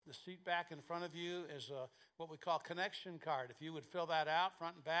seat back in front of you is what we call connection card. If you would fill that out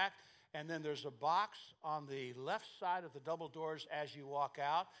front and back. And then there's a box on the left side of the double doors as you walk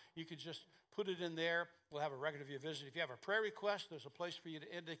out. You could just put it in there. We'll have a record of your visit. If you have a prayer request, there's a place for you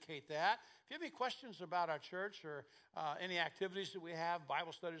to indicate that. If you have any questions about our church or any activities that we have,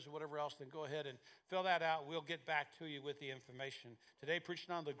 Bible studies or whatever else, then go ahead and fill that out. We'll get back to you with the information. Today,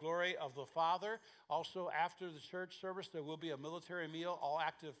 preaching on the glory of the Father. Also, after the church service, there will be a military meal. All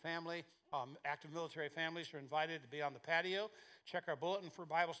active military families are invited to be on the patio. Check our bulletin for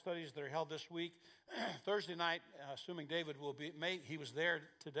Bible studies that are held this week. Thursday night, assuming David will be, he was there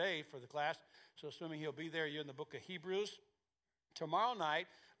today for the class, so assuming he'll be there, you're in the book of Hebrews. Tomorrow night,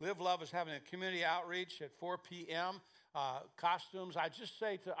 Live Love is having a community outreach at 4 p.m. Costumes, I just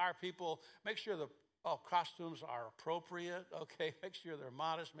say to our people, make sure the costumes are appropriate, okay? Make sure they're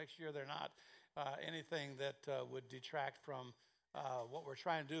modest, make sure they're not anything that would detract from what we're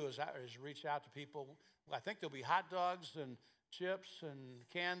trying to do is reach out to people. I think there'll be hot dogs and chips and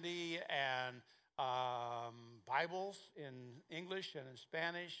candy and Bibles in English and in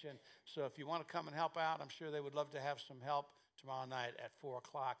Spanish. And so if you want to come and help out, I'm sure they would love to have some help tomorrow night at 4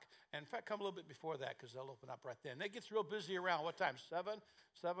 o'clock. And in fact, come a little bit before that because they'll open up right then. It gets real busy around what time? 7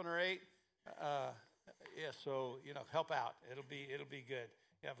 or 8? So, help out. It'll be good.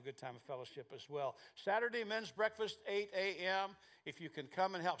 You have a good time of fellowship as well. Saturday, men's breakfast, 8 a.m. If you can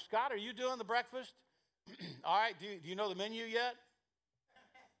come and help. Scott, are you doing the breakfast? All right. Do you know the menu yet?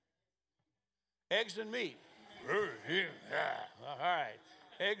 Eggs and meat. All right.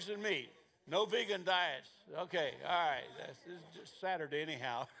 Eggs and meat. No vegan diets. Okay. All right. This is just Saturday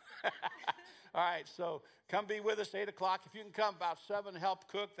anyhow. All right. So come be with us 8 o'clock. If you can come about 7, help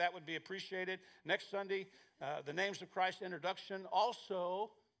cook. That would be appreciated. Next Sunday, the Names of Christ introduction. Also,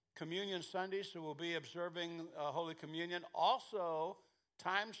 Communion Sunday. So we'll be observing Holy Communion. Also,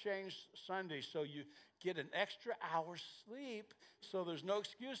 Time Change Sunday. So you get an extra hour's sleep. So there's no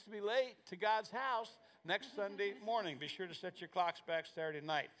excuse to be late to God's house next Sunday morning. Be sure to set your clocks back Saturday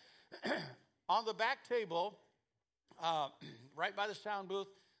night. On the back table, right by the sound booth,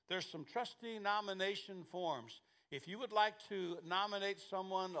 there's some trustee nomination forms. If you would like to nominate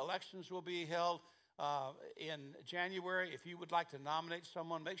someone, elections will be held in January. If you would like to nominate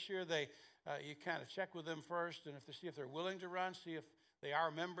someone, make sure you kind of check with them first and see if they're willing to run, see if they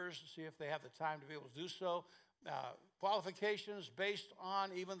are members, see if they have the time to be able to do so. Qualifications based on,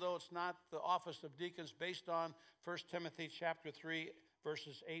 even though it's not the office of deacons, based on 1 Timothy chapter 3,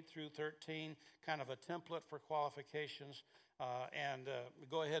 verses 8 through 13, kind of a template for qualifications.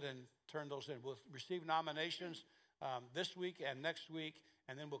 Go ahead and turn those in. We'll receive nominations this week and next week,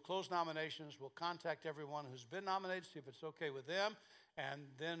 and then we'll close nominations. We'll contact everyone who's been nominated, see if it's okay with them, and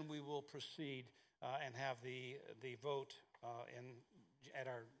then we will proceed and have the vote at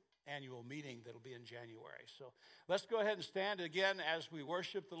our annual meeting that'll be in January. So let's go ahead and stand again as we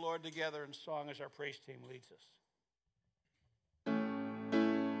worship the Lord together in song as our praise team leads us.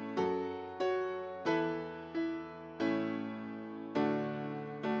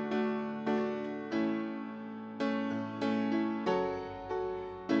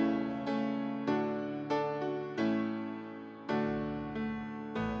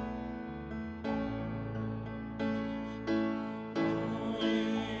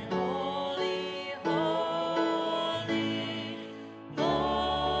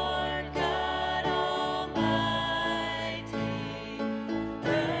 Lord God Almighty.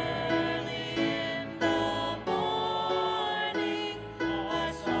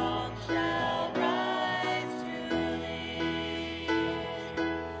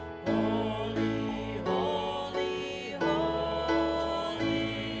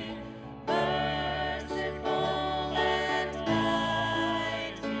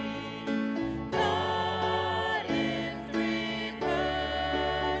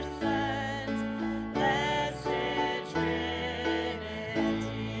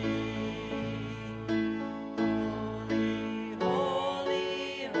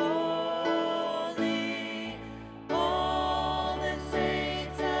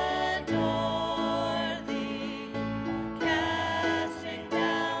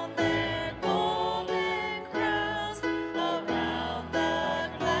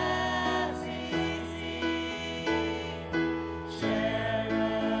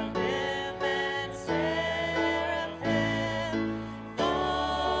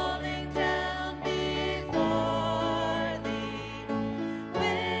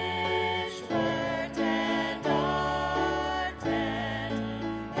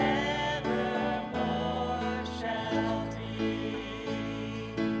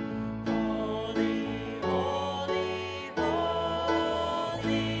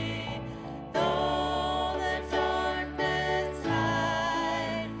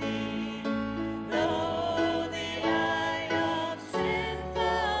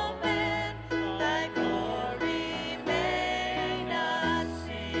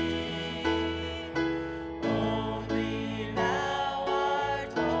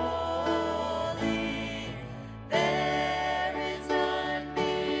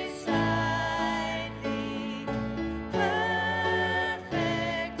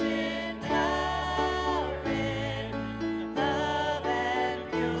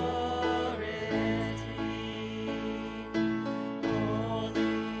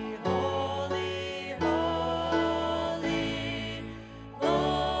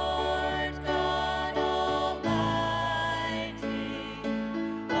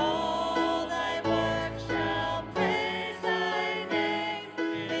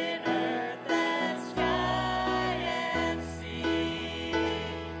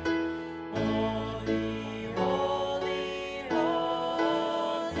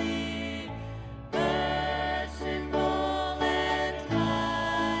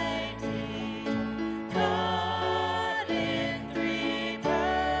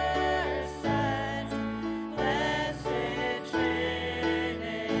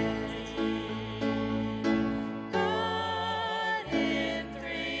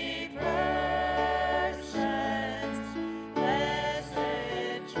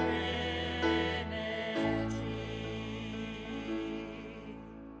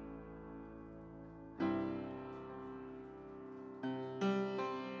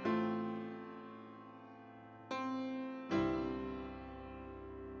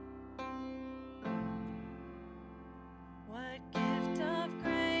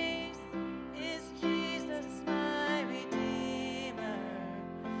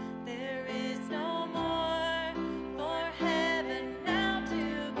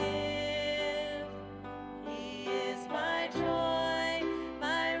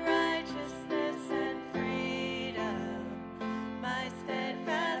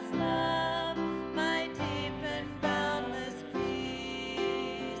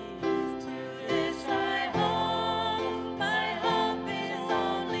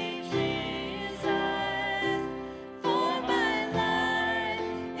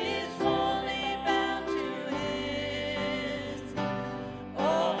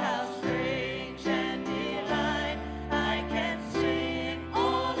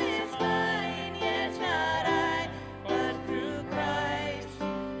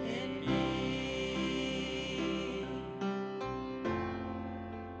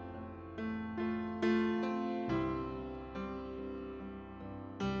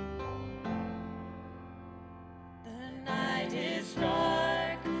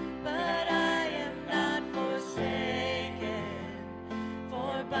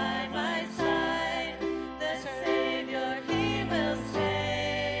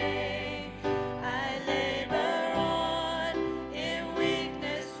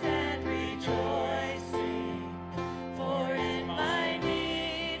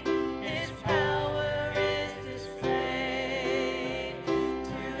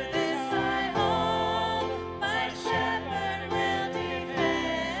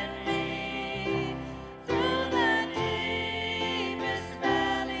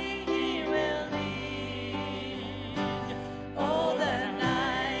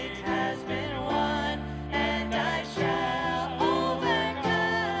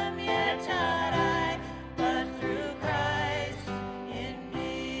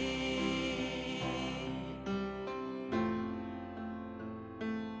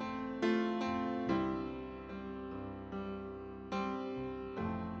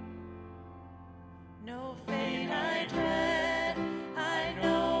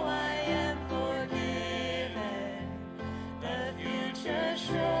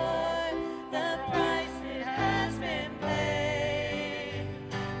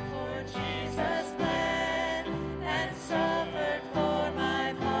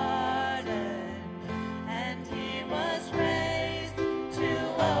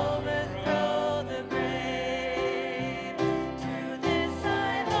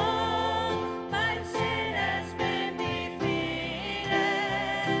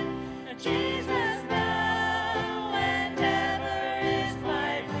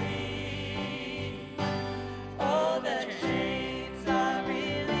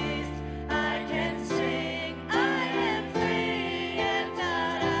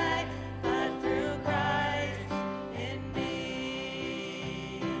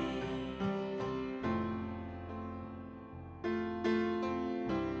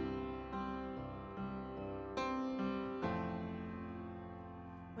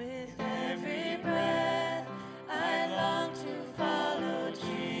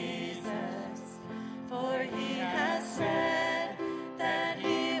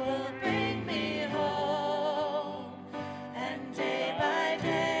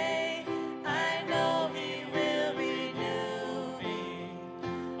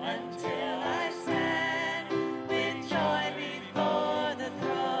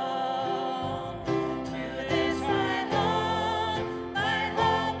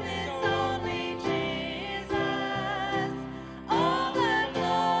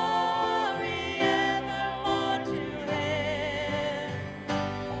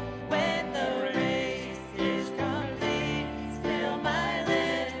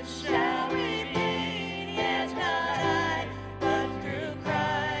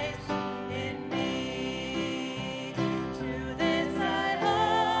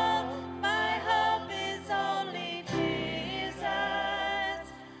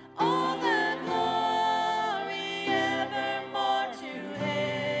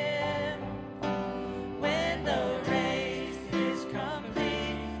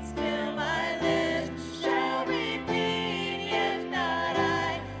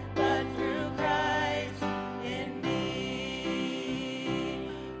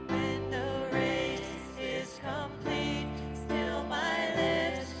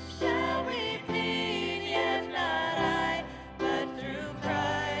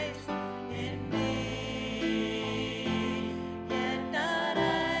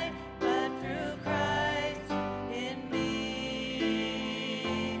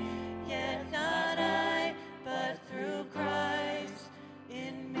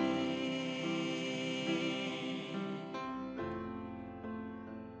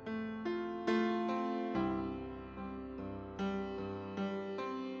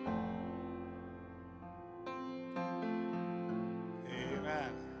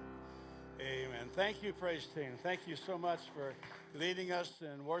 Amen. Thank you, praise team. Thank you so much for leading us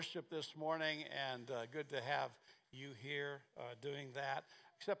in worship this morning, and good to have you here doing that.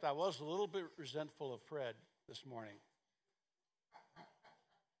 Except I was a little bit resentful of Fred this morning.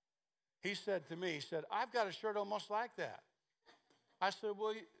 He said to me, he said, I've got a shirt almost like that. I said,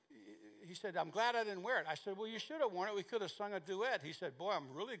 well, he said, I'm glad I didn't wear it. I said, well, you should have worn it. We could have sung a duet. He said, boy,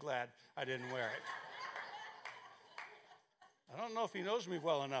 I'm really glad I didn't wear it. I don't know if he knows me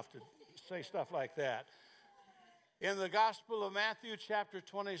well enough to say stuff like that. In the Gospel of Matthew, chapter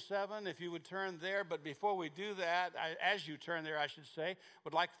 27, if you would turn there. But before we do that, as you turn there, I should say,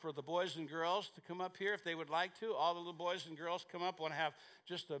 would like for the boys and girls to come up here if they would like to. All the little boys and girls come up. Want to have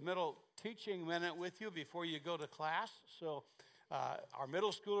just a middle teaching minute with you before you go to class. So our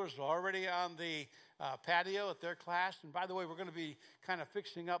middle schoolers are already on the patio at their class. And by the way, we're going to be kind of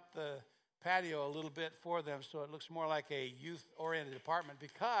fixing up the patio a little bit for them so it looks more like a youth-oriented department,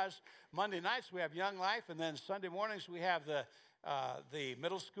 because Monday nights we have Young Life, and then Sunday mornings we have the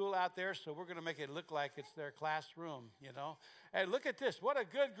middle school out there, so we're going to make it look like it's their classroom, you know. And look at this. What a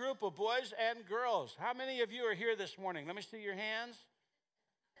good group of boys and girls. How many of you are here this morning? Let me see your hands.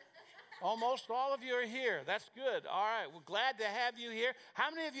 Almost all of you are here. That's good. All right. We're glad to have you here.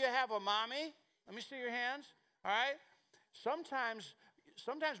 How many of you have a mommy? Let me see your hands. All right. Sometimes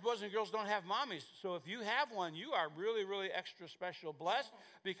boys and girls don't have mommies. So if you have one, you are really, really extra special blessed,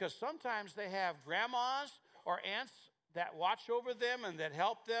 because sometimes they have grandmas or aunts that watch over them and that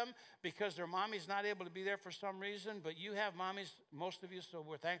help them because their mommy's not able to be there for some reason. But you have mommies, most of you, so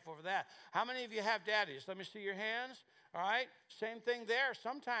we're thankful for that. How many of you have daddies? Let me see your hands. All right, same thing there.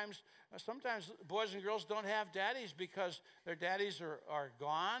 Sometimes boys and girls don't have daddies because their daddies are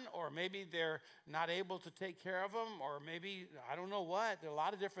gone, or maybe they're not able to take care of them, or maybe, I don't know what. There are a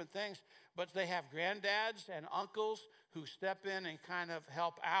lot of different things, but they have granddads and uncles who step in and kind of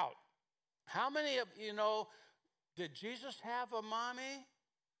help out. How many of you know, did Jesus have a mommy?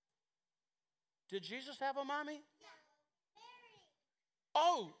 Did Jesus have a mommy? No, Mary.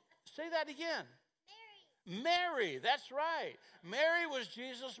 Oh, say that again. Mary, that's right. Mary was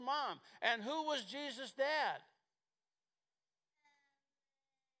Jesus' mom. And who was Jesus' dad?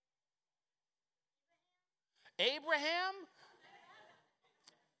 Abraham?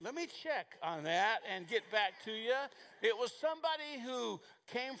 Let me check on that and get back to you. It was somebody who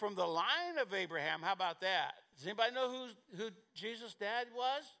came from the line of Abraham. How about that? Does anybody know who Jesus' dad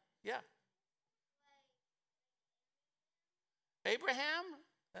was? Yeah. Abraham?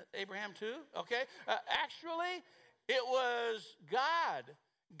 Abraham too? Okay. Actually, it was God.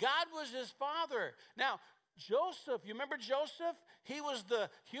 God was his father. Now, Joseph, you remember Joseph? He was the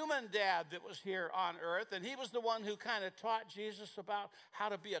human dad that was here on earth, and he was the one who kind of taught Jesus about how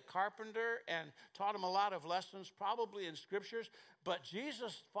to be a carpenter and taught him a lot of lessons, probably in scriptures. But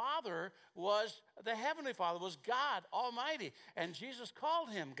Jesus' father was the heavenly Father, was God Almighty, and Jesus called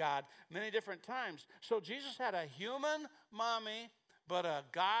him God many different times. So Jesus had a human mommy, but a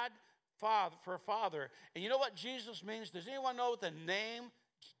God father. And you know what Jesus means? Does anyone know what the name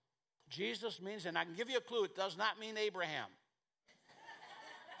Jesus means? And I can give you a clue. It does not mean Abraham.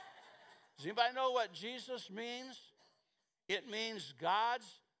 Does anybody know what Jesus means? It means God's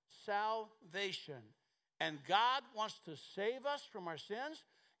salvation. And God wants to save us from our sins.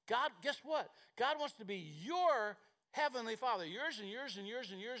 God, guess what? God wants to be your Heavenly Father, yours and yours and yours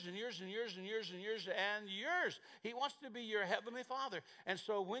and yours and yours and yours and yours and yours and yours. He wants to be your Heavenly Father. And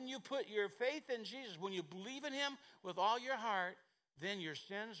so when you put your faith in Jesus, when you believe in him with all your heart, then your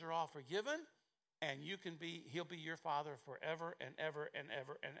sins are all forgiven, and he'll be your Father forever and ever and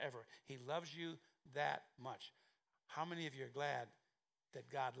ever and ever. He loves you that much. How many of you are glad that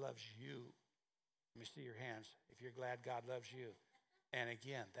God loves you? Let me see your hands if you're glad God loves you. And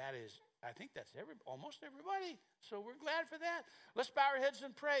again, I think that's almost everybody. So we're glad for that. Let's bow our heads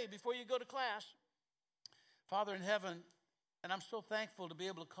and pray before you go to class. Father in heaven, and I'm so thankful to be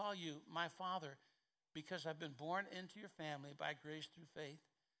able to call you my Father, because I've been born into your family by grace through faith.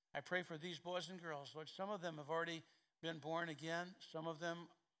 I pray for these boys and girls. Lord, some of them have already been born again. Some of them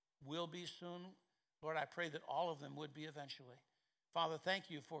will be soon. Lord, I pray that all of them would be eventually. Father, thank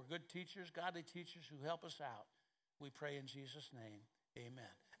you for good teachers, godly teachers who help us out. We pray in Jesus' name. Amen.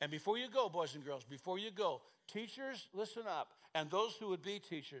 And before you go, boys and girls, before you go, teachers, listen up. And those who would be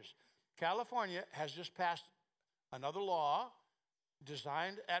teachers, California has just passed another law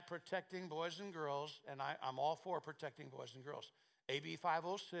designed at protecting boys and girls, and I'm all for protecting boys and girls, AB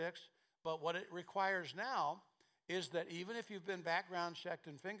 506. But what it requires now is that even if you've been background checked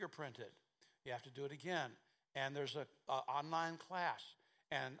and fingerprinted, you have to do it again. And there's an online class.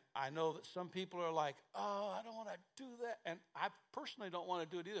 And I know that some people are like, oh, I don't want to do that. And I personally don't want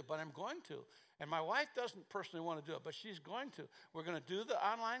to do it either, but I'm going to. And my wife doesn't personally want to do it, but she's going to. We're going to do the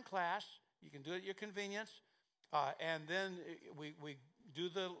online class. You can do it at your convenience. And then we do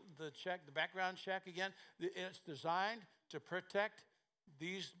the check, the background check again. It's designed to protect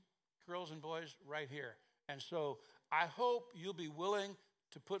these girls and boys right here. And so I hope you'll be willing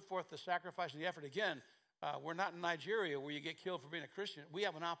to put forth the sacrifice and the effort. Again, we're not in Nigeria where you get killed for being a Christian. We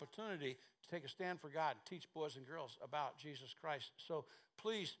have an opportunity to take a stand for God and teach boys and girls about Jesus Christ. So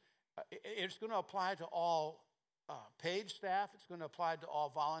please, it's going to apply to all paid staff. It's going to apply to all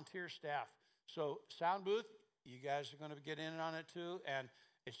volunteer staff. So sound booth, you guys are going to get in on it too, and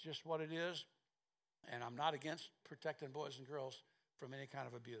it's just what it is. And I'm not against protecting boys and girls from any kind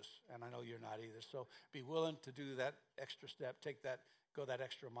of abuse, and I know you're not either. So be willing to do that extra step, go that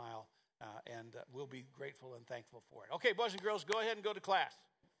extra mile, and we'll be grateful and thankful for it. Okay, boys and girls, go ahead and go to class.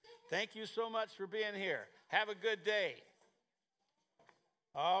 Thank you so much for being here. Have a good day.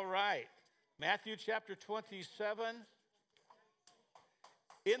 All right, Matthew chapter 27.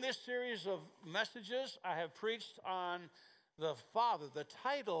 In this series of messages, I have preached on the Father, the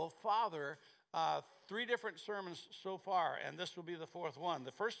title Father, 3 different sermons so far, and this will be the 4th one.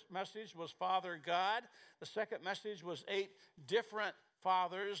 The first message was Father God. The second message was 8 different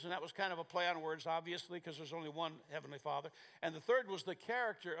fathers, and that was kind of a play on words, obviously, because there's only one Heavenly Father. And the third was the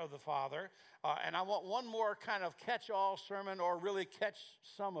character of the Father, and I want one more kind of catch-all sermon, or really catch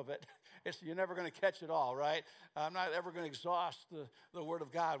some of it. You're never going to catch it all, right? I'm not ever going to exhaust the Word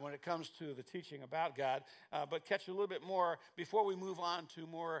of God when it comes to the teaching about God, but catch a little bit more before we move on to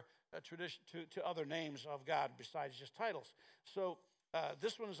more tradition, to other names of God besides just titles. So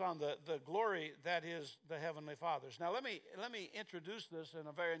this one is on the glory that is the Heavenly Father's. Now let me introduce this in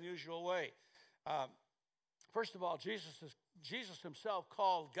a very unusual way. First of all, Jesus himself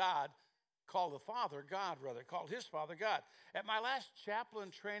called the Father God, called his Father God. At my last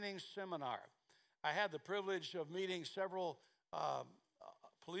chaplain training seminar, I had the privilege of meeting several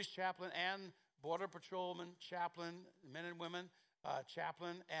police chaplain and border patrolman chaplain, men and women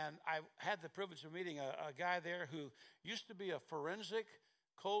chaplain, and I had the privilege of meeting a guy there who used to be a forensic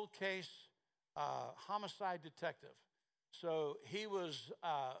cold case homicide detective. So he was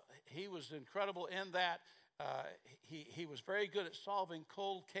incredible in that he was very good at solving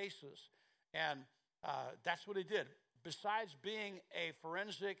cold cases, and that's what he did. Besides being a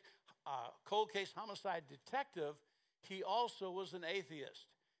forensic cold case homicide detective, he also was an atheist.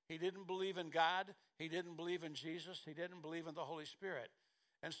 He didn't believe in God. He didn't believe in Jesus. He didn't believe in the Holy Spirit.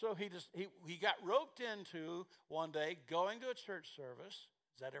 And so he got roped into one day going to a church service.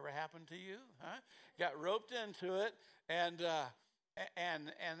 Has that ever happened to you? Huh? Got roped into it, and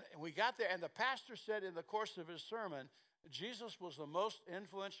we got there, and the pastor said in the course of his sermon, Jesus was the most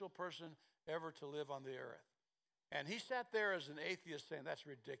influential person ever to live on the earth. And he sat there as an atheist saying, that's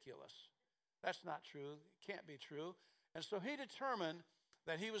ridiculous. That's not true. It can't be true. And so he determined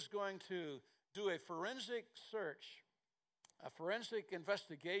that he was going to do a forensic search, a forensic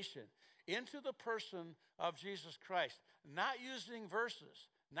investigation into the person of Jesus Christ, not using verses,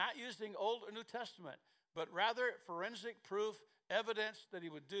 not using Old or New Testament, but rather forensic proof, evidence that he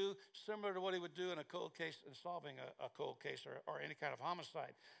would do similar to what he would do in a cold case, in solving a cold case or any kind of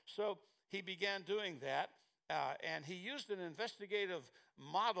homicide. So he began doing that, and he used an investigative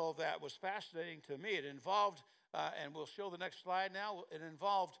model that was fascinating to me. It involved, and we'll show the next slide now, it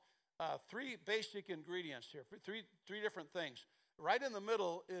involved 3 basic ingredients here, three different things. Right in the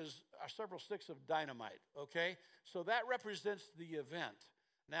middle are several sticks of dynamite, okay? So that represents the event.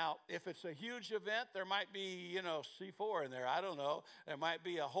 Now, if it's a huge event, there might be, C4 in there. I don't know. There might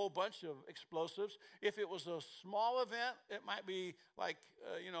be a whole bunch of explosives. If it was a small event, it might be like,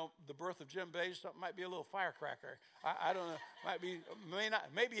 the birth of Jim Bays. Something might be a little firecracker. I don't know.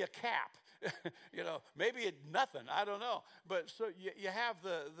 Maybe a cap. Maybe nothing. I don't know. But so you have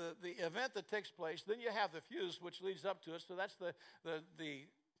the event that takes place. Then you have the fuse, which leads up to it. So that's the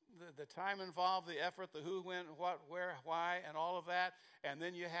time involved, the effort, the who, when, what, where, why, and all of that. And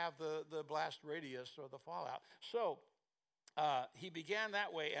then you have the blast radius or the fallout. So he began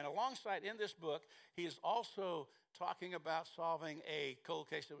that way. And alongside in this book, he is also talking about solving a cold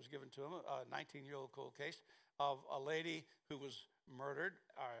case that was given to him, a 19-year-old cold case of a lady who was murdered.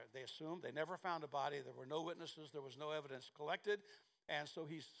 They assumed. They never found a body. There were no witnesses. There was no evidence collected. And so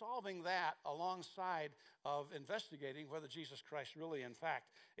he's solving that alongside of investigating whether Jesus Christ really, in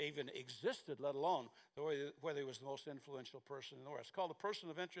fact, even existed, let alone whether he was the most influential person in the world. It's called a person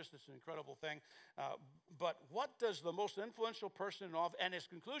of interest. It's an incredible thing. But what does the most influential person in all, and his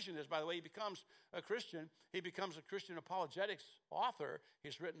conclusion is, by the way, he becomes a Christian. He becomes a Christian apologetics author.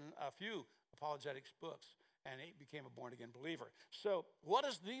 He's written a few apologetics books. And he became a born-again believer. So what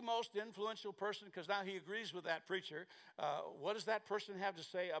is the most influential person? Because now he agrees with that preacher. What does that person have to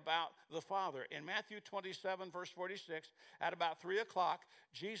say about the Father? In Matthew 27, verse 46, at about 3 o'clock,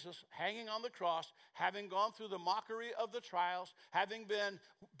 Jesus hanging on the cross, having gone through the mockery of the trials, having been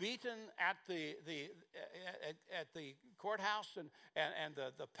beaten at the courthouse and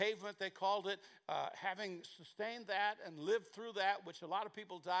the pavement, they called it, having sustained that and lived through that, which a lot of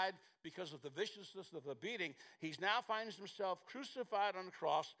people died because of the viciousness of the beating, he now finds himself crucified on the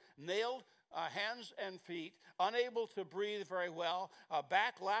cross, nailed hands and feet, unable to breathe very well,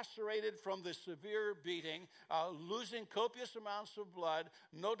 back lacerated from the severe beating, losing copious amounts of blood,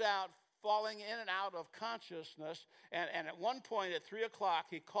 no doubt falling in and out of consciousness. And at one point at 3 o'clock,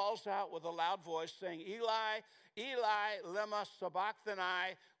 he calls out with a loud voice saying, Eli, Eli, lema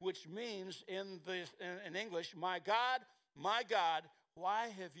sabachthani, which means in English, my God, why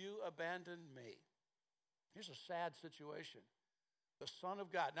have you abandoned me? Here's a sad situation. The Son of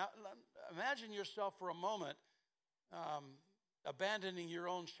God. Now, imagine yourself for a moment abandoning your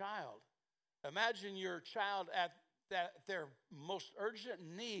own child. Imagine your child at their most urgent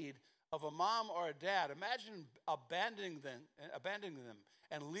need of a mom or a dad. Imagine abandoning them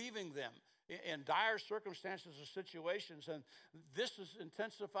and leaving them in dire circumstances or situations. And this is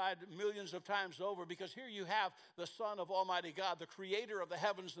intensified millions of times over, because here you have the Son of Almighty God, the creator of the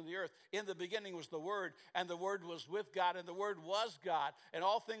heavens and the earth. In the beginning was the Word, and the Word was with God, and the Word was God, and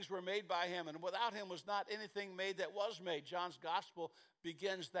all things were made by him, and without him was not anything made that was made. John's gospel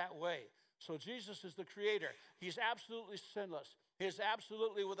begins that way. So Jesus is the creator. He's absolutely sinless. He's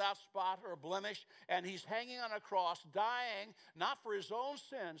absolutely without spot or blemish, and he's hanging on a cross, dying, not for his own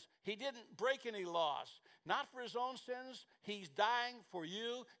sins. He didn't break any laws. Not for his own sins. He's dying for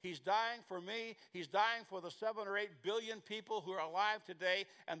you. He's dying for me. He's dying for the 7 or 8 billion people who are alive today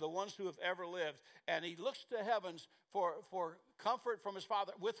and the ones who have ever lived. And he looks to heavens for comfort from his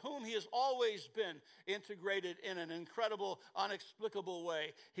Father, with whom he has always been integrated in an incredible, unexplicable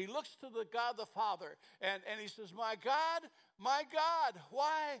way. He looks to the God the Father, and he says, my God,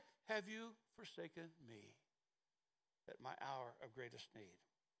 why have you forsaken me at my hour of greatest need?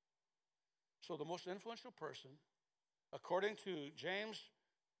 So the most influential person, according to James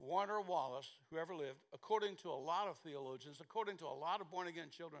Warner Wallace, who ever lived, according to a lot of theologians, according to a lot of born-again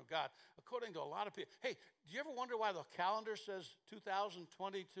children of God, according to a lot of people. Hey, do you ever wonder why the calendar says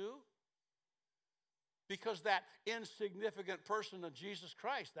 2022? Because that insignificant person of Jesus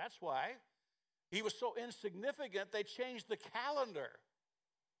Christ, that's why. He was so insignificant, they changed the calendar.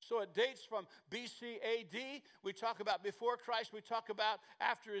 So it dates from BC AD. We talk about before Christ. We talk about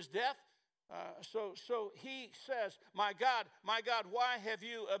after his death. So he says, my God, why have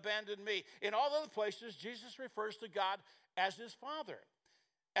you abandoned me? In all other places, Jesus refers to God as his Father.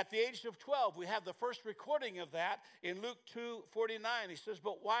 At the age of 12, we have the first recording of that in Luke 2:49. He says,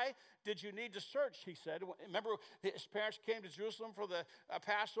 but why did you need to search, he said. Remember, his parents came to Jerusalem for the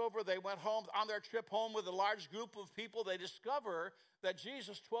Passover. They went home. On their trip home with a large group of people, they discover that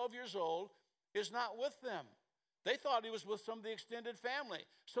Jesus, 12 years old, is not with them. They thought he was with some of the extended family.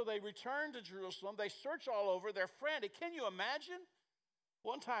 So they return to Jerusalem. They search all over. They're frantic. Can you imagine?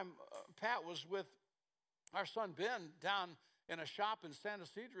 One time, Pat was with our son Ben down in a shop in San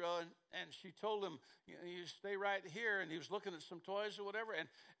Ysidro, and she told him, you stay right here. And he was looking at some toys or whatever,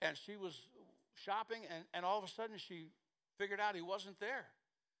 and she was shopping, and all of a sudden she figured out he wasn't there.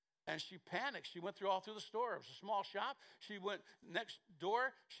 And she panicked. She went all through the store. It was a small shop. She went next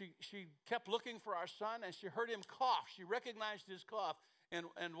door. She kept looking for our son, and she heard him cough. She recognized his cough in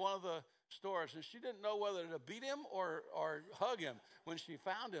one of the stores, and she didn't know whether to beat him or hug him when she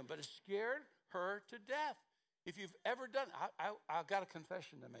found him, but it scared her to death. If you've ever done, I've got a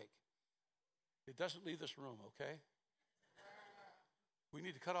confession to make. It doesn't leave this room, okay? We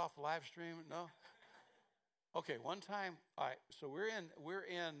need to cut off the live stream? No? Okay, one time, all right, so we're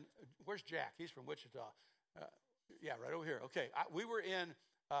in, where's Jack? He's from Wichita. Yeah, right over here. Okay, we were in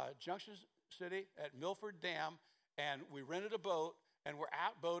Junction City at Milford Dam, and we rented a boat, and we're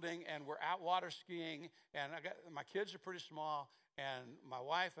out boating, and we're out water skiing, and my kids are pretty small, and my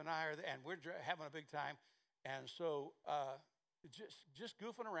wife and I and we're having a big time, and so just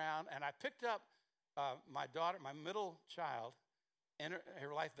goofing around, and I picked up my daughter, my middle child, in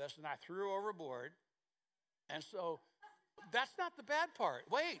her life vest, and I threw her overboard. And so that's not the bad part.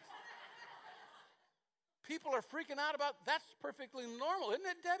 Wait. People are freaking out about that's perfectly normal. Isn't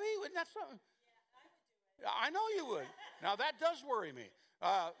it, Debbie? Isn't that something? Yeah, I would do it. I know you would. Now, that does worry me.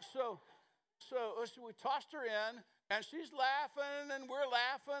 So we tossed her in, and she's laughing, and we're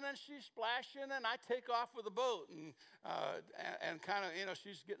laughing, and she's splashing, and I take off with the boat. And kind of,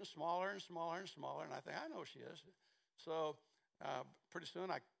 she's getting smaller and smaller and smaller, and I think, I know she is. So pretty soon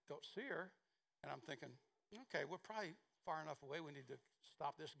I don't see her, and I'm thinking, okay, we're probably far enough away. We need to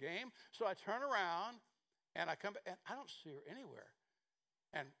stop this game. So I turn around, and I come back, and I don't see her anywhere.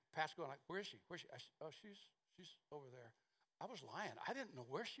 And Pat's going like, where is she? Where is she? I said, oh, she's over there. I was lying. I didn't know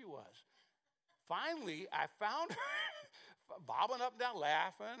where she was. Finally, I found her bobbing up and down,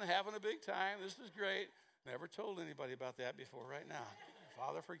 laughing, having a big time. This is great. Never told anybody about that before right now.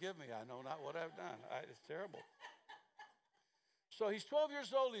 Father, forgive me. I know not what I've done. It's terrible. So he's 12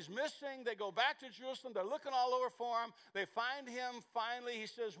 years old. He's missing. They go back to Jerusalem. They're looking all over for him. They find him finally. He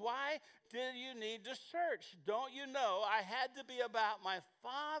says, why did you need to search? Don't you know I had to be about my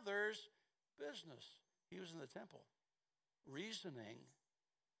Father's business? He was in the temple reasoning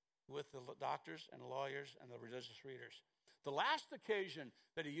with the doctors and lawyers and the religious readers. The last occasion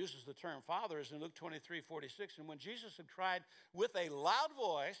that he uses the term Father is in Luke 23:46. And when Jesus had cried with a loud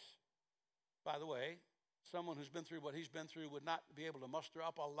voice, by the way, someone who's been through what he's been through would not be able to muster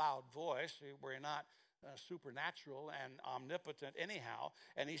up a loud voice. We're not supernatural and omnipotent anyhow.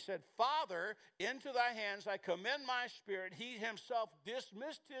 And he said, Father, into thy hands I commend my spirit. He himself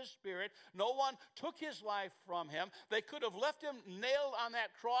dismissed his spirit. No one took his life from him. They could have left him nailed on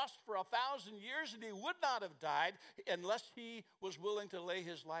that cross for 1,000 years, and he would not have died unless he was willing to lay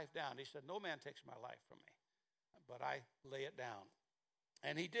his life down. He said, no man takes my life from me, but I lay it down.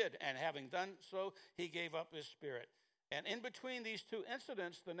 And he did, and having done so, he gave up his spirit. And in between these two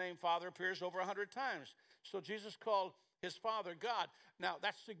incidents, the name Father appears over 100 times. So Jesus called his Father God. Now,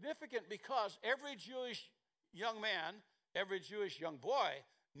 that's significant because every Jewish young man, every Jewish young boy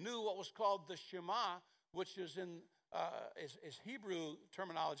knew what was called the Shema, which is in is Hebrew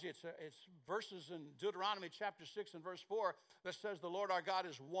terminology. It's verses in Deuteronomy chapter 6 and verse 4 that says the Lord our God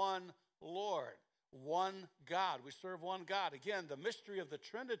is one Lord. One God. We serve one God. Again, the mystery of the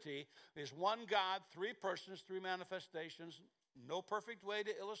Trinity is one God, three persons, three manifestations. No perfect way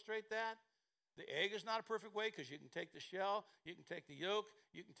to illustrate that. The egg is not a perfect way because you can take the shell, you can take the yolk,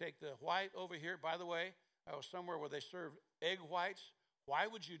 you can take the white over here. By the way, I was somewhere where they served egg whites. Why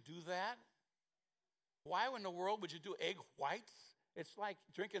would you do that? Why in the world would you do egg whites? It's like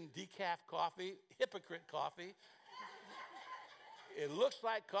drinking decaf coffee, hypocrite coffee. It looks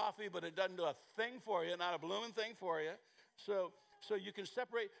like coffee, but it doesn't do a thing for you, not a blooming thing for you. So you can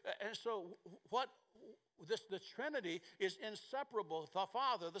separate. And so the Trinity is inseparable. The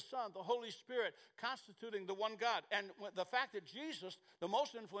Father, the Son, the Holy Spirit, constituting the one God. And the fact that Jesus, the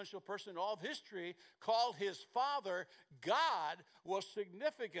most influential person in all of history, called his Father God was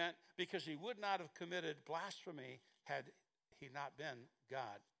significant because he would not have committed blasphemy had he not been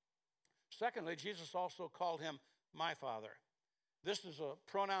God. Secondly, Jesus also called him my Father. This is a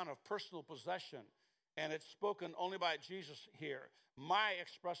pronoun of personal possession, and it's spoken only by Jesus here. My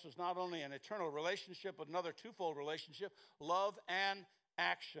expresses not only an eternal relationship, but another twofold relationship, love and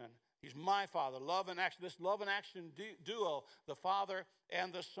action. He's my Father, love and action. This love and action duo, the Father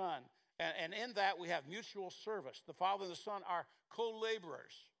and the Son. And in that we have mutual service. The Father and the Son are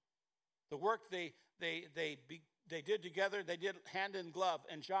co-laborers. The work they did together, they did hand in glove.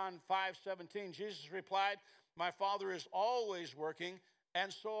 In John 5:17, Jesus replied, my Father is always working,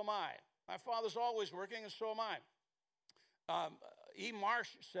 and so am I. My Father's always working, and so am I. E. Marsh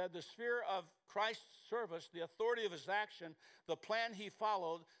said, the sphere of Christ's service, the authority of his action, the plan he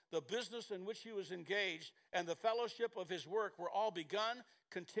followed, the business in which he was engaged, and the fellowship of his work were all begun,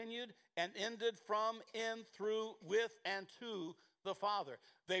 continued, and ended from, in, through, with, and to the Father.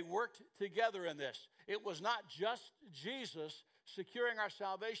 They worked together in this. It was not just Jesus securing our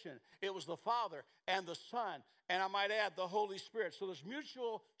salvation. It was the Father and the Son, and I might add the Holy Spirit. So there's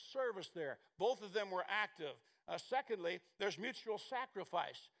mutual service there. Both of them were active. Secondly, there's mutual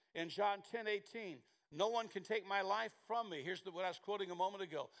sacrifice. In John 10:18, no one can take my life from me. Here's what I was quoting a moment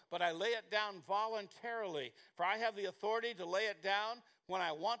ago. But I lay it down voluntarily, for I have the authority to lay it down when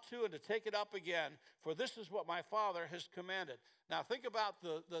I want to and to take it up again, for this is what my Father has commanded. Now think about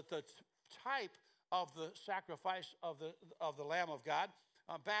the type of the sacrifice of the Lamb of God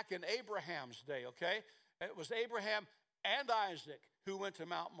back in Abraham's day, okay? It was Abraham and Isaac who went to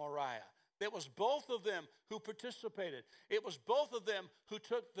Mount Moriah. It was both of them who participated. It was both of them who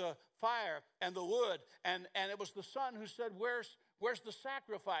took the fire and the wood, and it was the son who said, where's the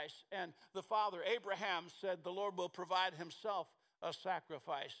sacrifice? And the father, Abraham, said the Lord will provide himself a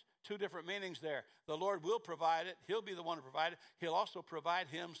sacrifice. Two different meanings there. The Lord will provide it. He'll be the one to provide it. He'll also provide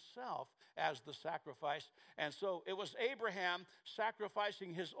himself as the sacrifice. And so it was Abraham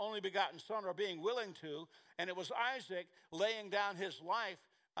sacrificing his only begotten son, or being willing to, and it was Isaac laying down his life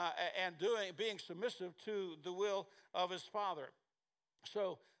and being submissive to the will of his father.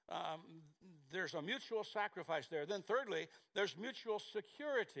 So there's a mutual sacrifice there. Then thirdly, there's mutual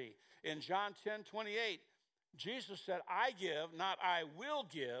security. In John 10:28, Jesus said, I give, not I will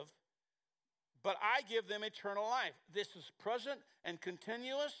give, but I give them eternal life. This is present and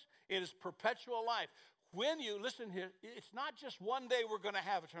continuous. It is perpetual life. When you, listen here, it's not just one day we're going to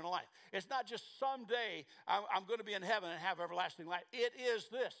have eternal life. It's not just someday I'm going to be in heaven and have everlasting life. It is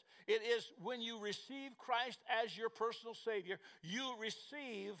this. It is when you receive Christ as your personal Savior, you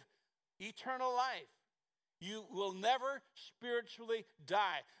receive eternal life. You will never spiritually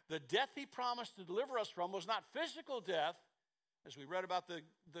die. The death he promised to deliver us from was not physical death, as we read about the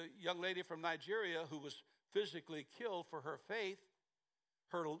young lady from Nigeria who was physically killed for her faith.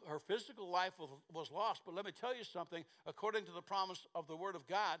 Her physical life was lost, but let me tell you something. According to the promise of the Word of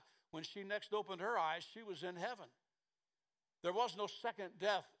God, when she next opened her eyes, she was in heaven. There was no second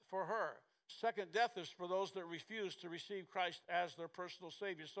death for her. Second death is for those that refuse to receive Christ as their personal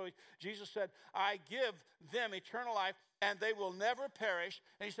Savior. So Jesus said, I give them eternal life, and they will never perish.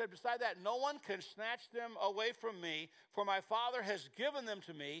 And he said, beside that, no one can snatch them away from me, for my Father has given them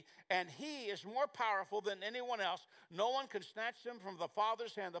to me, and he is more powerful than anyone else. No one can snatch them from the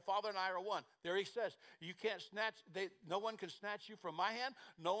Father's hand. The Father and I are one. There he says, you can't snatch, no one can snatch you from my hand.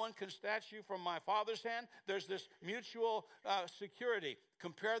 No one can snatch you from my Father's hand. There's this mutual security.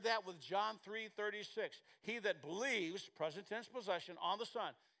 Compare that with John 3:36. He that believes, present tense possession, on the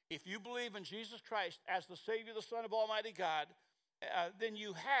Son. If you believe in Jesus Christ as the Savior, the Son of Almighty God, then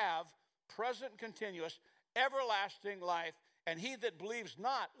you have present, continuous, everlasting life. And he that believes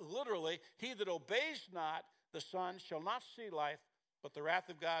not, literally, he that obeys not the Son shall not see life, but the wrath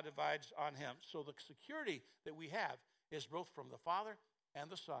of God abides on him. So the security that we have is both from the Father and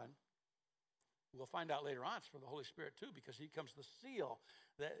the Son. We'll find out later on it's from the Holy Spirit too, because he comes the seal.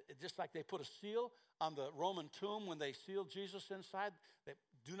 Just like they put a seal on the Roman tomb when they sealed Jesus inside, they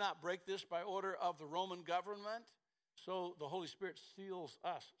do not break this by order of the Roman government. So the Holy Spirit seals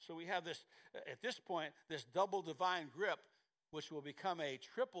us. So we have this, at this point, this double divine grip, which will become a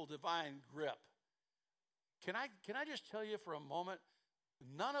triple divine grip. Can I just tell you for a moment,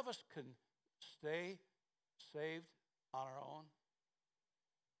 none of us can stay saved on our own.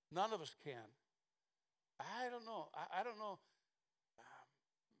 None of us can. I don't know. I don't know.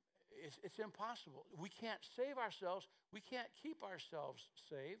 It's impossible. We can't save ourselves. We can't keep ourselves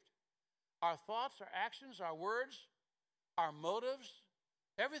saved. Our thoughts, our actions, our words, our motives,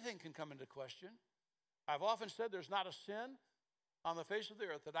 everything can come into question. I've often said there's not a sin on the face of the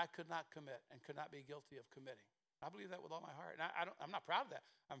earth that I could not commit and could not be guilty of committing. I believe that with all my heart. And I'm not proud of that.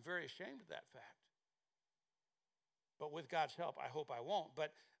 I'm very ashamed of that fact. But with God's help, I hope I won't.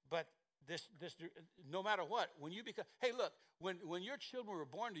 But this no matter what, when you become, hey, look, when your children were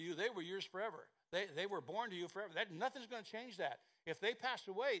born to you, they were yours forever. They were born to you forever. Nothing's going to change that. If they pass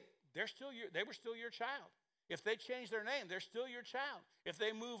away, they were still your child. If they change their name, they're still your child. If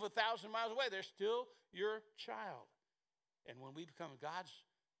they move 1,000 miles away, they're still your child. And when we become God's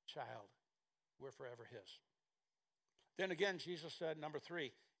child, we're forever his. Then again, Jesus said, number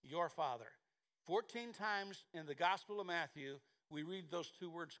 3, your Father. 14 times in the Gospel of Matthew, we read those two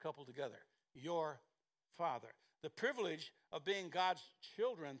words coupled together, your Father. The privilege of being God's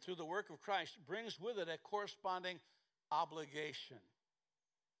children through the work of Christ brings with it a corresponding obligation.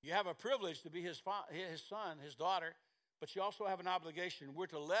 You have a privilege to be his son, his daughter, but you also have an obligation. We're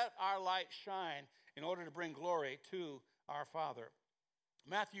to let our light shine in order to bring glory to our Father.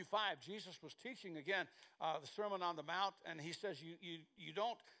 Matthew 5, Jesus was teaching again the Sermon on the Mount, and he says you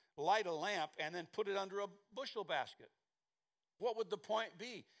don't light a lamp and then put it under a bushel basket. What would the point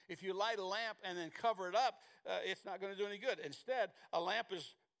be? If you light a lamp and then cover it up, it's not going to do any good. Instead, a lamp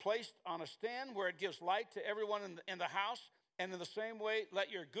is placed on a stand where it gives light to everyone in the house. And in the same way,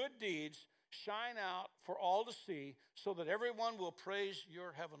 let your good deeds shine out for all to see so that everyone will praise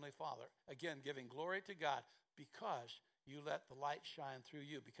your heavenly Father. Again, giving glory to God because you let the light shine through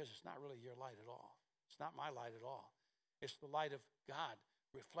you, because it's not really your light at all. It's not my light at all. It's the light of God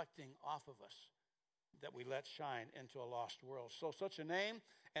reflecting off of us that we let shine into a lost world. So such a name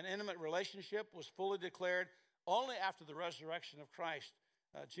and intimate relationship was fully declared only after the resurrection of Christ.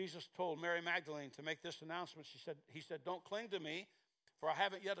 Jesus told Mary Magdalene to make this announcement. He said, don't cling to me, for I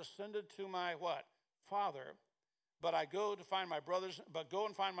haven't yet ascended to my what? Father. But go and find my brothers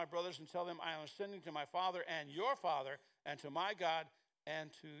and tell them I am ascending to my Father and your Father, and to my God and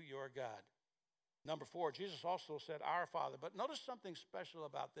to your God. Number 4, Jesus also said, our Father. But notice something special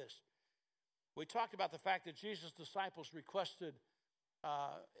about this. We talked about the fact that Jesus' disciples requested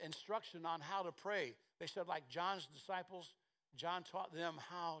instruction on how to pray. They said, like John's disciples, John taught them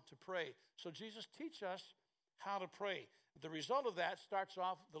how to pray. So Jesus, teach us how to pray. The result of that starts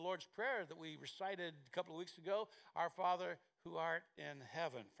off the Lord's Prayer that we recited a couple of weeks ago, our Father who art in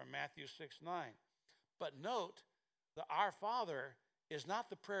heaven, from Matthew 6:9. But note, the Our Father is not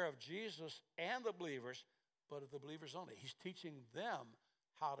the prayer of Jesus and the believers, but of the believers only. He's teaching them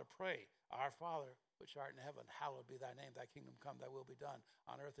how to pray. Our Father, which art in heaven, hallowed be thy name, thy kingdom come, thy will be done,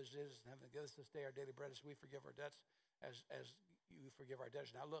 on earth as it is in heaven. Give us this day our daily bread, as we forgive our debts, as you forgive our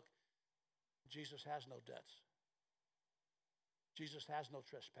debtors. Now look, Jesus has no debts. Jesus has no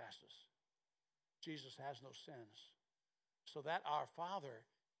trespasses. Jesus has no sins. So that our Father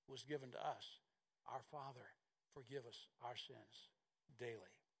was given to us. Our Father, forgive us our sins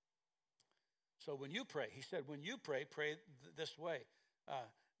daily. So when you pray, he said, when you pray, pray this way.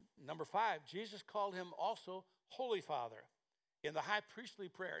 Number 5, Jesus called him also Holy Father in the high priestly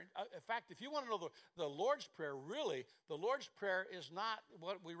prayer. In fact, if you want to know the Lord's Prayer, really, the Lord's Prayer is not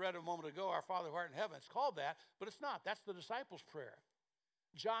what we read a moment ago, our Father who art in heaven. It's called that, but it's not. That's the disciples' prayer.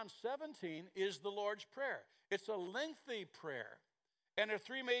 John 17 is the Lord's Prayer. It's a lengthy prayer, and there are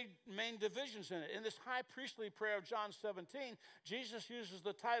 3 main divisions in it. In this high priestly prayer of John 17, Jesus uses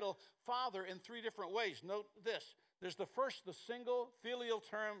the title Father in 3 different ways. Note this. There's the single filial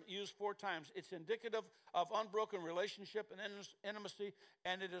term used 4 times. It's indicative of unbroken relationship and intimacy,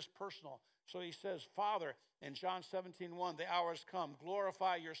 and it is personal. So he says, Father, in John 17:1, the hour has come.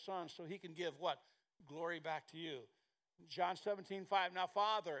 Glorify your Son so he can give what? Glory back to you. John 17:5, now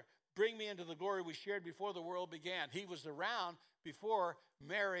Father, bring me into the glory we shared before the world began. He was around before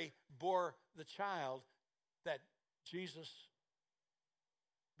Mary bore the child that Jesus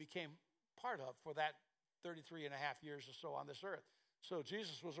became part of for that 33 and a half years or so on this earth. So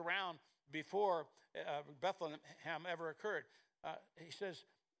Jesus was around before Bethlehem ever occurred. He says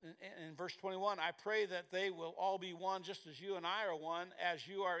in verse 21, I pray that they will all be one just as you and I are one, as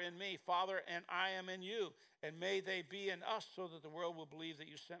you are in me, Father, and I am in you. And may they be in us so that the world will believe that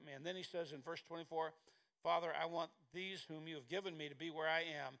you sent me. And then he says in verse 24, Father, I want these whom you have given me to be where I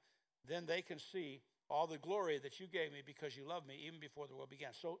am. Then they can see all the glory that you gave me because you loved me even before the world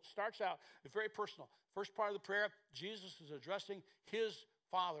began. So it starts out very personal. First part of the prayer, Jesus is addressing his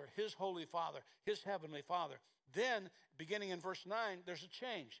Father, his Holy Father, his Heavenly Father. Then, beginning in verse 9, there's a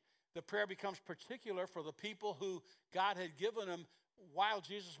change. The prayer becomes particular for the people who God had given him while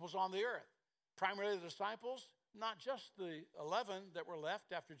Jesus was on the earth. Primarily the disciples, not just the 11 that were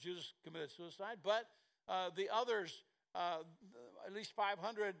left after Judas committed suicide, but the others, at least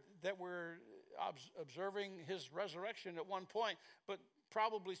 500 that were observing his resurrection at one point, but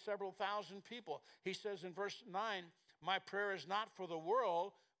probably several thousand people. He says in verse 9, my prayer is not for the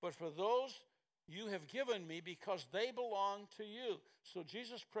world, but for those you have given me because they belong to you. So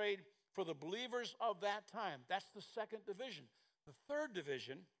Jesus prayed for the believers of that time. That's the second division. The third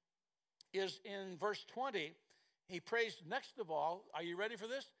division is in verse 20. He prays next of all, are you ready for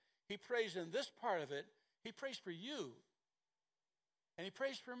this? He prays in this part of it, he prays for you. And he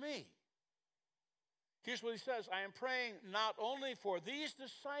prays for me. Here's what he says. I am praying not only for these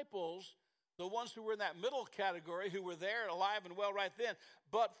disciples, the ones who were in that middle category, who were there alive and well right then,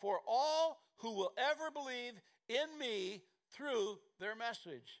 but for all who will ever believe in me through their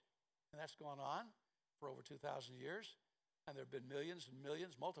message. And that's gone on for over 2,000 years. And there have been millions and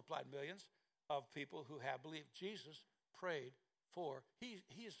millions, multiplied millions of people who have believed. Jesus prayed for. He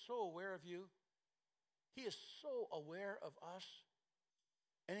is so aware of you. He is so aware of us.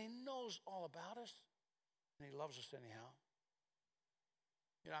 And he knows all about us. And he loves us anyhow.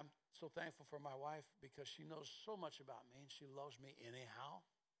 You know, I'm so thankful for my wife because she knows so much about me and she loves me anyhow.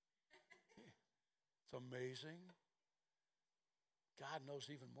 It's amazing. God knows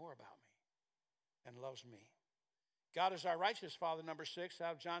even more about me and loves me. God is our righteous Father, number 6.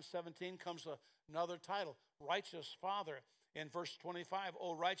 Out of John 17 comes another title, Righteous Father. In verse 25,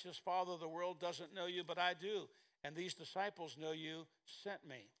 O righteous Father, the world doesn't know you, but I do. And these disciples know you sent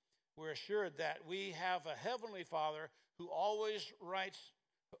me. We're assured that we have a heavenly Father who always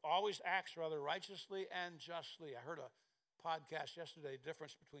acts righteously and justly. I heard a podcast yesterday, the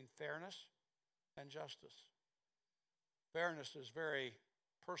difference between fairness and justice. Fairness is very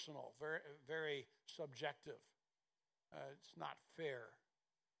personal, very, very subjective. It's not fair.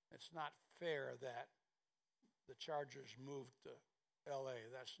 It's not fair that the Chargers moved to L.A.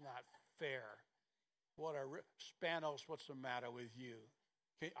 That's not fair. Spanos, what's the matter with you?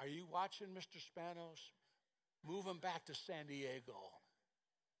 Are you watching, Mr. Spanos? Move him back to San Diego.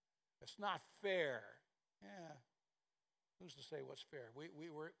 It's not fair. Yeah. Who's to say what's fair?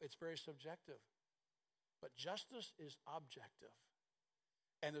 It's very subjective. But justice is objective.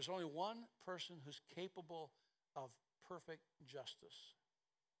 And there's only one person who's capable of perfect justice,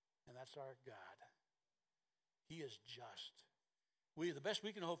 and that's our God. He is just. The best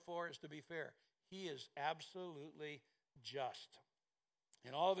we can hope for is to be fair. He is absolutely just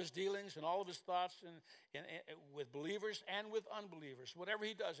in all of his dealings and all of his thoughts and with believers and with unbelievers, whatever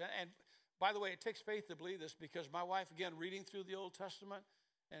he does. And by the way, it takes faith to believe this, because my wife, again, reading through the Old Testament,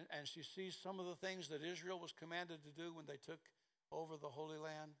 and she sees some of the things that Israel was commanded to do when they took over the Holy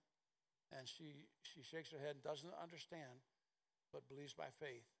Land, and she shakes her head and doesn't understand, but believes by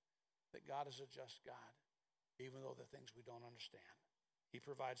faith that God is a just God, even though the things we don't understand. He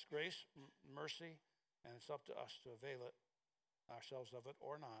provides grace, mercy, and it's up to us to avail ourselves of it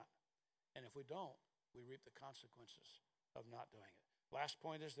or not. And if we don't, we reap the consequences of not doing it. Last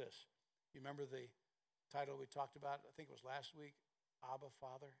point is this. You remember the title we talked about, I think it was last week, Abba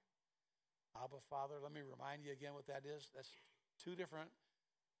Father? Abba Father. Let me remind you again what that is. That's two different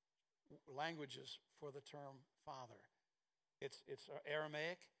languages for the term Father. It's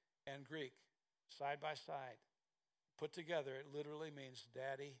Aramaic and Greek, side by side. Put together, it literally means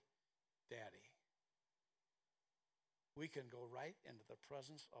daddy, daddy. We can go right into the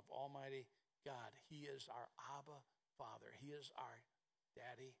presence of Almighty God. He is our Abba Father. He is our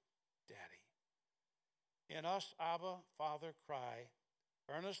daddy, daddy. In us, Abba, Father, cry,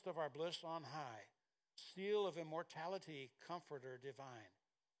 earnest of our bliss on high, seal of immortality, comforter divine.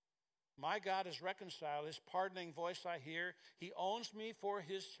 My God is reconciled, his pardoning voice I hear. He owns me for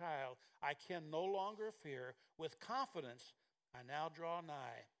his child. I can no longer fear. With confidence I now draw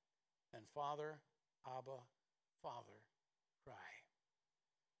nigh, and Father, Abba, Father, cry.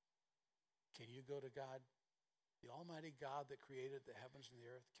 Can you go to God, the Almighty God that created the heavens and the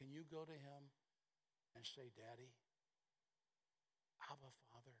earth? Can you go to him and say, Daddy, Abba,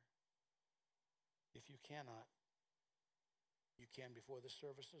 Father? If you cannot, you can before the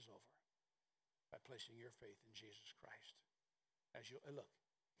service is over, by placing your faith in Jesus Christ. Look,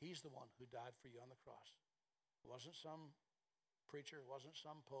 he's the one who died for you on the cross. It wasn't some preacher, it wasn't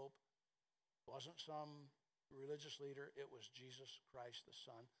some pope, it wasn't some religious leader. It was Jesus Christ, the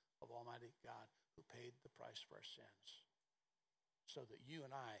Son of Almighty God, who paid the price for our sins, so that you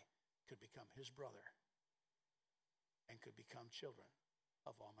and I could become his brother and could become children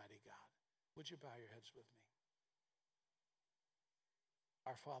of Almighty God. Would you bow your heads with me?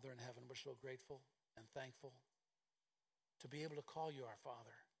 Our Father in heaven, we're so grateful and thankful to be able to call you our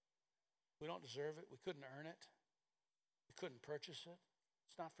Father. We don't deserve it. We couldn't earn it. We couldn't purchase it.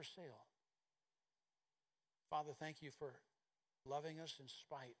 It's not for sale. Father, thank you for loving us in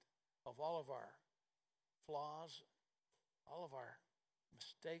spite of all of our flaws, all of our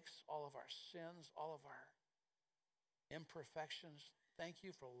mistakes, all of our sins, all of our imperfections. Thank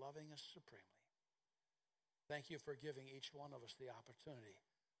you for loving us supremely. Thank you for giving each one of us the opportunity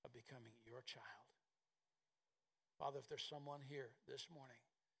of becoming your child. Father, if there's someone here this morning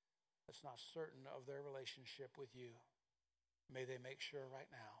that's not certain of their relationship with you, may they make sure right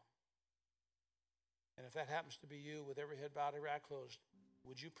now. And if that happens to be you, with every head bowed, every eye closed,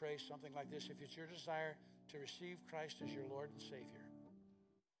 would you pray something like this? If it's your desire to receive Christ as your Lord and Savior,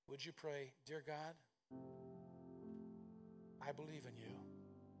 would you pray, Dear God, I believe in you.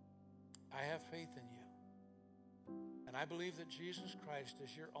 I have faith in you. And I believe that Jesus Christ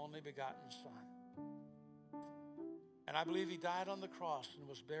is your only begotten Son. And I believe he died on the cross and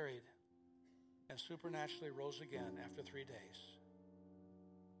was buried and supernaturally rose again after 3 days.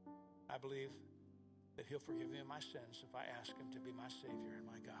 I believe that he'll forgive me of my sins if I ask him to be my Savior and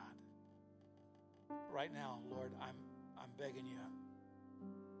my God. Right now, Lord, I'm begging you,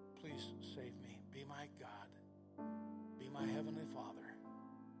 please save me. Be my God. Be my Heavenly Father.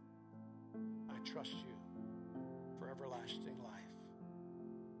 I trust you for everlasting life,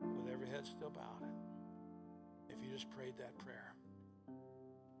 with every head still bowed. If you just prayed that prayer,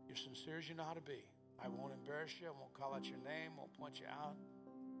 you're sincere as you know how to be. I won't embarrass you. I won't call out your name. Won't point you out.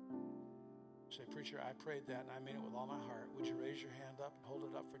 Say, preacher, I prayed that and I mean it with all my heart. Would you raise your hand up and hold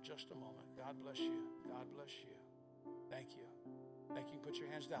it up for just a moment? God bless you. God bless you. Thank you. Thank you. Put your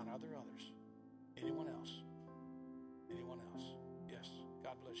hands down. Are there others? Anyone else? Anyone else? Yes.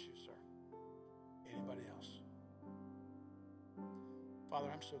 God bless you, sir. Anybody else? Father,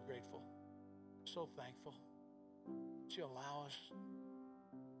 I'm so grateful, so thankful that you allow us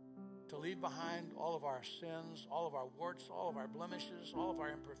to leave behind all of our sins, all of our warts, all of our blemishes, all of our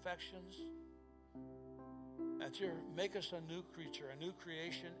imperfections, that you make us a new creature, a new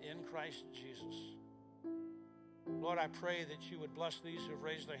creation in Christ Jesus. Lord, I pray that you would bless these who have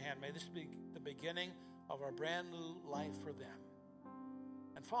raised their hand. May this be the beginning of our brand new life for them.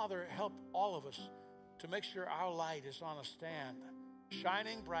 And Father, help all of us to make sure our light is on a stand,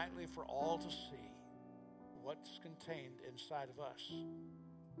 shining brightly for all to see. What's contained inside of us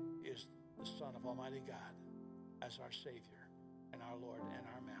is the Son of Almighty God as our Savior and our Lord and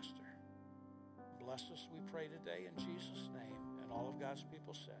our Master. Bless us, we pray today in Jesus' name. And all of God's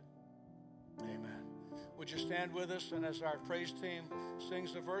people said, amen. Would you stand with us? And as our praise team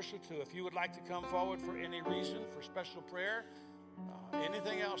sings a verse or two, if you would like to come forward for any reason, for special prayer,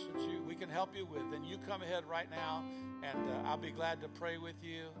 anything else that we can help you with, then you come ahead right now, and I'll be glad to pray with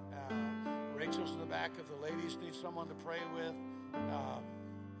you. Rachel's in the back. If the ladies need someone to pray with,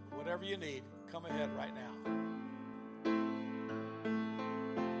 whatever you need, come ahead right now.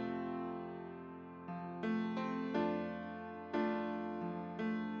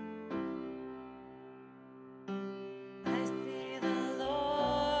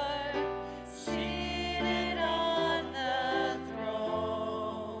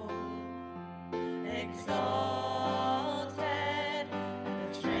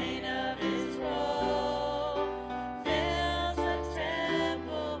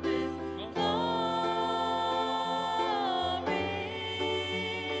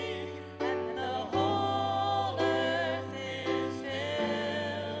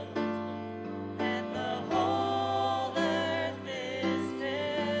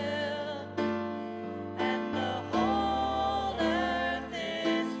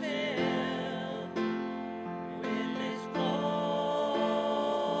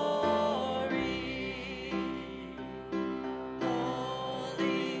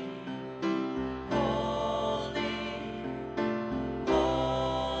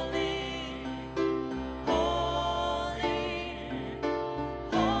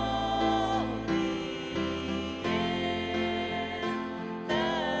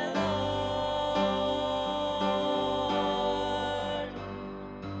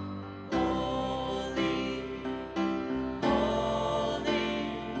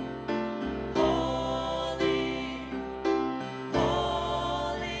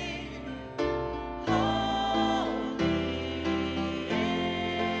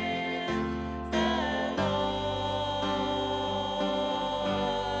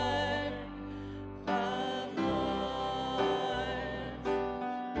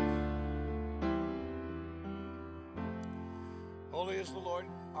 Holy is the Lord,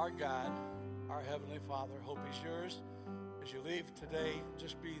 our God, our Heavenly Father. Hope He's yours. As you leave today,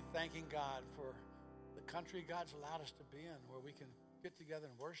 just be thanking God for the country God's allowed us to be in, where we can get together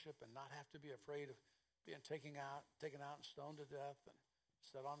and worship and not have to be afraid of being taken out and stoned to death and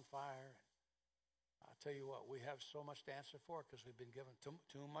set on fire. I'll tell you what, we have so much to answer for because we've been given.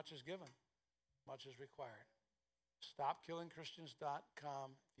 Too much is given, much is required.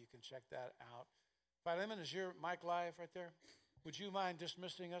 StopKillingChristians.com, if you can check that out. Philemon, is your mic live right there? Would you mind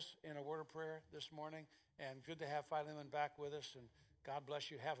dismissing us in a word of prayer this morning? And good to have Philemon back with us. And God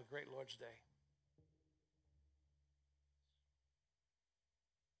bless you. Have a great Lord's Day.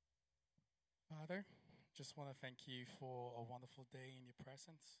 Father, just want to thank you for a wonderful day in your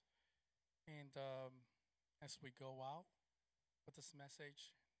presence. And as we go out with this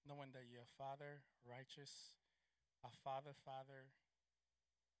message, knowing that you're Father, righteous, our Father,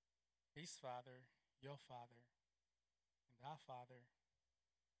 His Father, your Father, and our Father,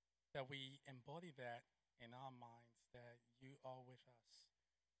 that we embody that in our minds, that you are with us.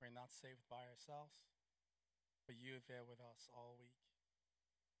 We're not saved by ourselves, but you're there with us all week.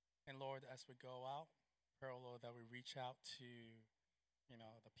 And Lord, as we go out, pray, Lord, that we reach out to,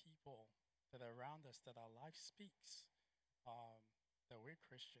 the people that are around us, that our life speaks, that we're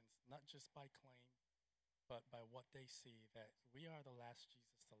Christians, not just by claim, but by what they see, that we are the last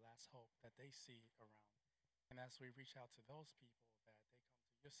Jesus, the last hope that they see around. And as we reach out to those people, that they come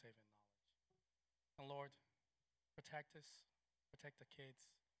to your saving knowledge. And Lord, protect us, protect the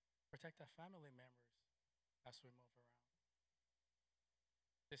kids, protect our family members as we move around.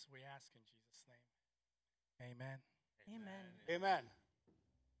 This we ask in Jesus' name. Amen. Amen.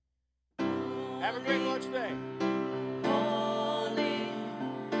 Have a great Lord's Day. Holy.